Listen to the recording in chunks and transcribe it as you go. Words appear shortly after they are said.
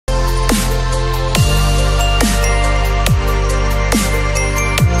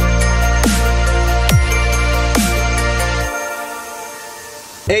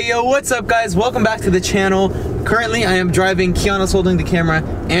Hey yo, what's up guys? Welcome back to the channel. Currently I am driving, Kiana's holding the camera,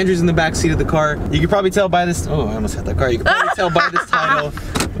 Andrew's in the back seat of the car. You can probably tell by this, oh I almost hit that car. You can probably tell by this title.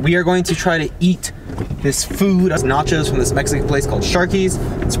 We are going to try to eat this food, nachos from this Mexican place called Sharky's.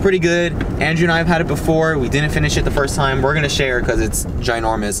 It's pretty good. Andrew and I have had it before. We didn't finish it the first time. We're gonna share because it's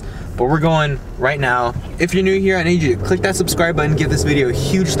ginormous. But we're going right now. If you're new here, I need you to click that subscribe button, give this video a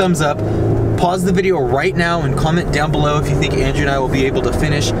huge thumbs up. Pause the video right now and comment down below if you think Andrew and I will be able to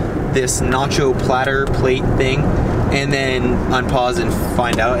finish this nacho platter plate thing, and then unpause and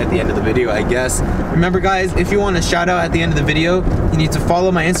find out at the end of the video, I guess. Remember guys, if you want a shout out at the end of the video, you need to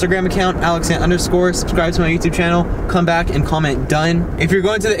follow my Instagram account, Alec_, subscribe to my YouTube channel, come back and comment done. If you're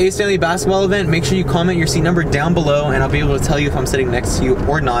going to the Ace Family basketball event, make sure you comment your seat number down below and I'll be able to tell you if I'm sitting next to you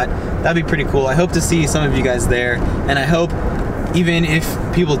or not. That'd be pretty cool. I hope to see some of you guys there, and I hope even if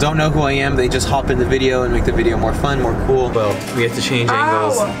people don't know who I am, they just hop in the video and make the video more fun, more cool. Well, we have to change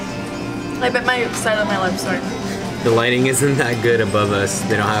angles. I bit my side of my lip, sorry. The lighting isn't that good above us.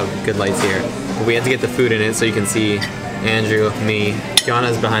 They don't have good lights here. But we have to get the food in it so you can see Andrew, me.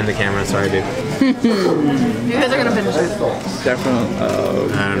 Kiana's behind the camera, sorry dude. You guys are gonna finish it. Definitely.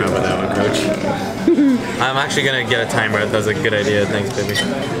 I don't know about that one, coach. I'm actually gonna get a timer. That's a good idea. Thanks, baby.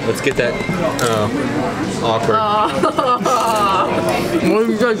 Let's get that. Oh, awkward. When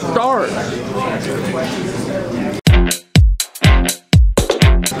did you guys start?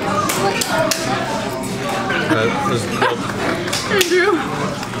 Andrew.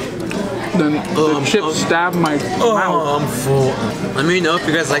 Then the chip stabbed my mouth. I'm full. Let me know if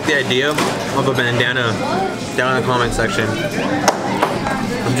you guys like the idea of a bandana down in the comment section.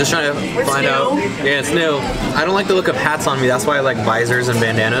 I'm just trying to find out. Yeah, it's new. I don't like the look of hats on me. That's why I like visors and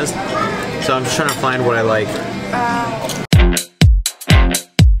bandanas. So I'm just trying to find what I like.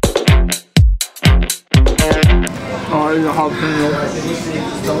 Oh, I ate a jalapeno.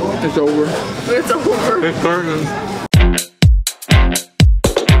 It's over. It's over. It's curtain.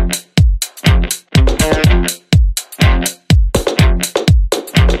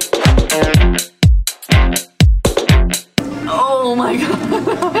 Oh my god.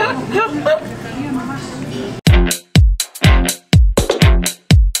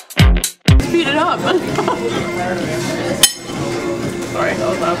 Speed it up. Sorry, that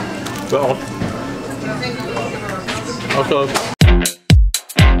was loud. Well, also,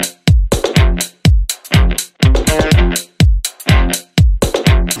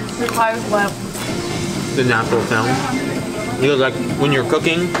 the natural sound. Because like when you're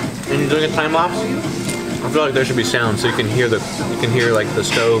cooking and you're doing a time lapse, I feel like there should be sound so you can hear like the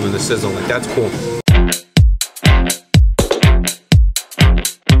stove and the sizzle. Like that's cool.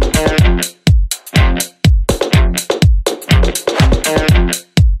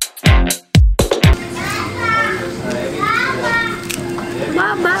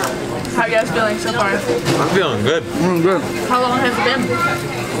 How are you guys feeling so far? I'm feeling good. Good. How long has it been?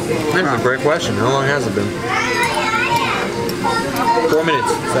 That's a great question. How long has it been? 4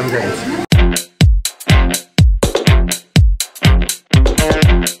 minutes, 7 seconds.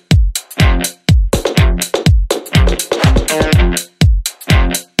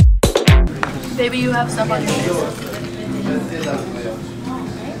 Baby, you have stuff on your face.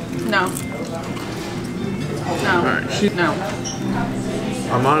 No. No. Alright, no.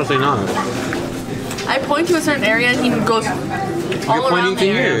 I'm honestly not. I point to a certain area and he goes all around the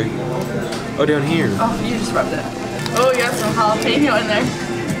area. Here. Oh, down here. Oh, you just rubbed it. Oh, you have some jalapeno in there.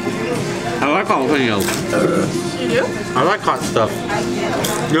 I like jalapenos. You do? I like hot stuff.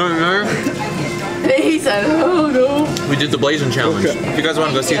 You know what I mean? He said, oh no. We did the blazing challenge. Okay. If you guys want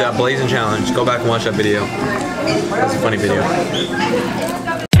to go see that blazing challenge, go back and watch that video. That's a funny video.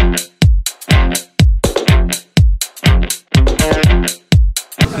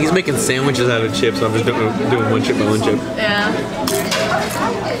 He's making sandwiches out of chips, so I'm just doing one chip by one chip. Yeah.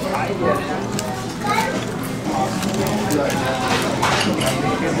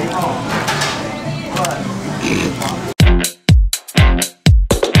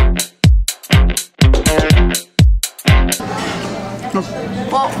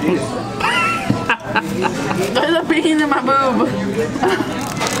 Well, there's a bean in my boob.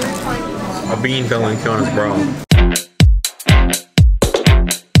 A bean fell in Kiana's bra.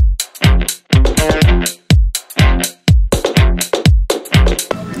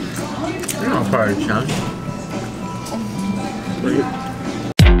 You're not part of the challenge.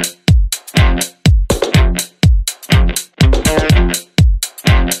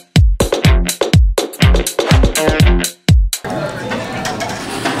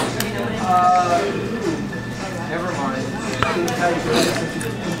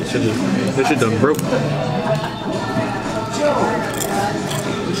 This shit done broke.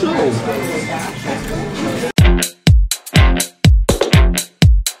 so.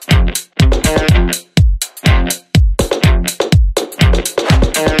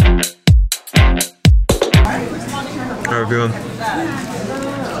 How are we doing?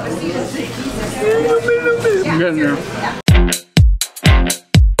 I'm getting there.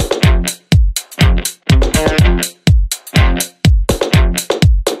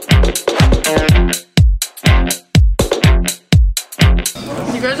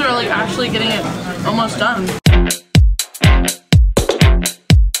 You guys are like actually getting it almost done.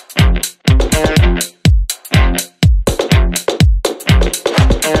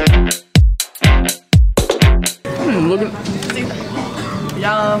 Look at.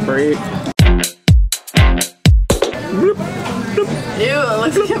 Yum. Great. Ew, it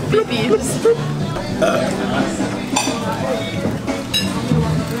looks like a baby.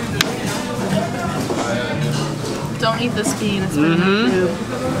 Don't eat the bean, it's pretty good.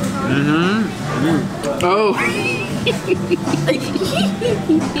 Oh.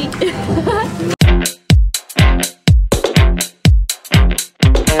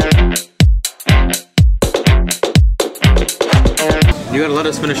 You gotta let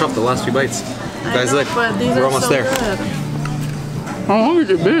us finish off the last few bites. Guys, look, we're almost there. Good. How long has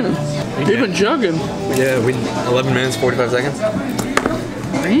it been? They've been chugging. Yeah, 11 minutes, 45 seconds. I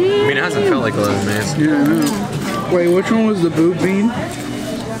mean, it hasn't felt like 11 minutes. Yeah, I know. Wait, which one was the boob bean?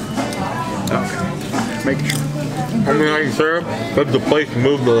 Okay. Make sure. I mean, like syrup, but the plate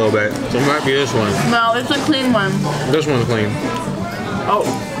moved a little bit. So it might be this one. No, it's a clean one. This one's clean. Oh.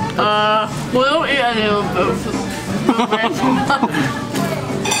 We don't eat any of those.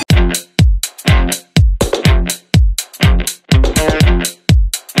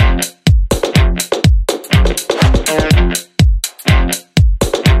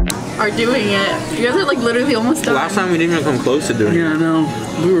 Are doing it. You guys are like literally almost done. Last time we didn't even come close to doing it. Yeah, I know.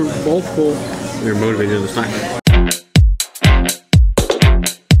 We were both full. We were motivated this time.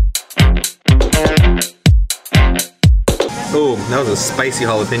 Oh, that was a spicy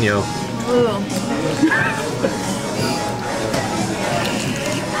jalapeno. Ooh.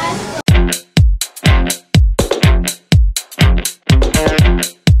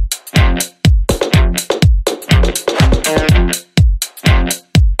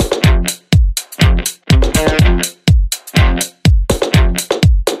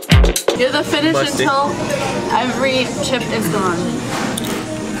 You have to finish Busty. until every chip is gone.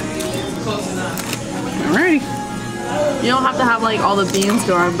 Alrighty. You don't have to have like all the beans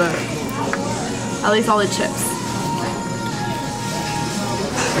gone, but at least all the chips.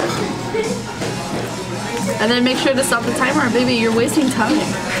 And then make sure to stop the timer, baby. You're wasting time.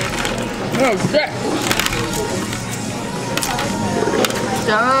 Oh, shit.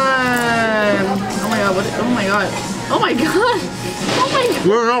 Done. Oh my god. What? Oh my god. Oh my god. Oh my god.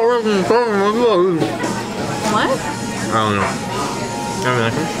 We're not working the timer. What? I don't know.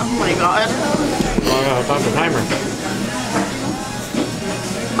 Oh my god. Oh yeah, stop the timer.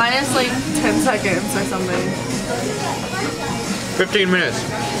 Minus like 10 seconds or something. 15 minutes.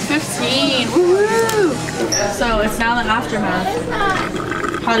 15. Woo! So it's now the aftermath.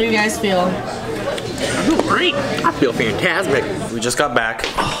 How do you guys feel? I feel great. I feel fantastic. We just got back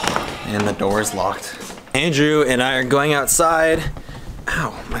and the door is locked. Andrew and I are going outside.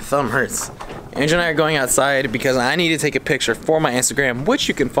 Ow, my thumb hurts. Andrew and I are going outside because I need to take a picture for my Instagram, which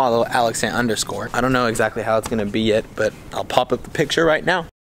you can follow @Sant_. I don't know exactly how it's gonna be yet, but I'll pop up the picture right now.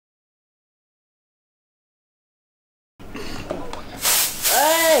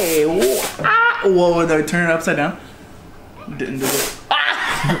 Hey! Whoa, did I turn it upside down? Didn't do it.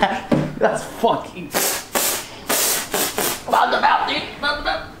 That's fucking.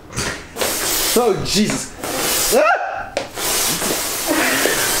 Oh, Jesus.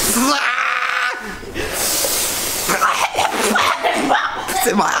 It's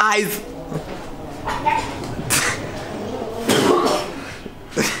in my eyes.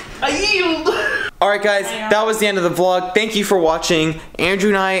 I yield! Alright guys, that was the end of the vlog. Thank you for watching. Andrew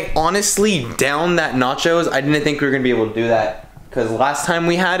and I honestly downed that nachos. I didn't think we were gonna be able to do that. Because last time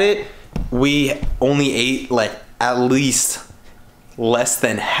we had it, we only ate like at least less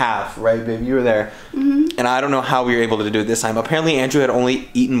than half, right babe? You were there. Mm-hmm. And I don't know how we were able to do it this time. Apparently Andrew had only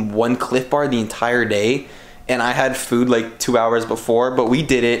eaten one Cliff Bar the entire day. And I had food like 2 hours before, but we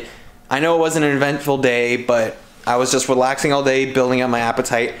did it. I know it wasn't an eventful day, but I was just relaxing all day, building up my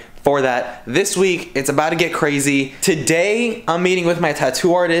appetite. for that. This week, it's about to get crazy. Today, I'm meeting with my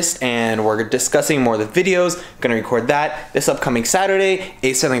tattoo artist and we're discussing more of the videos. Gonna record that this upcoming Saturday,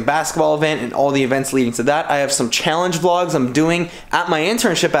 a sailing basketball event and all the events leading to that. I have some challenge vlogs I'm doing at my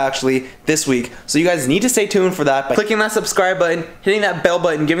internship actually this week. So you guys need to stay tuned for that by clicking that subscribe button, hitting that bell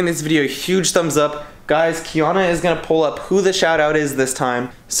button, giving this video a huge thumbs up. Guys, Kiana is gonna pull up who the shout out is this time.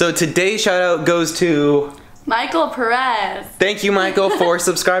 So today's shout out goes to Michael Perez. Thank you, Michael, for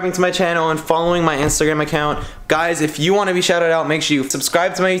subscribing to my channel and following my Instagram account. Guys, if you want to be shouted out, make sure you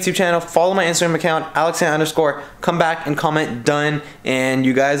subscribe to my YouTube channel, follow my Instagram account, Alex_, come back and comment done, and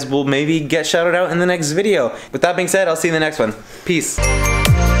you guys will maybe get shouted out in the next video. With that being said, I'll see you in the next one. Peace.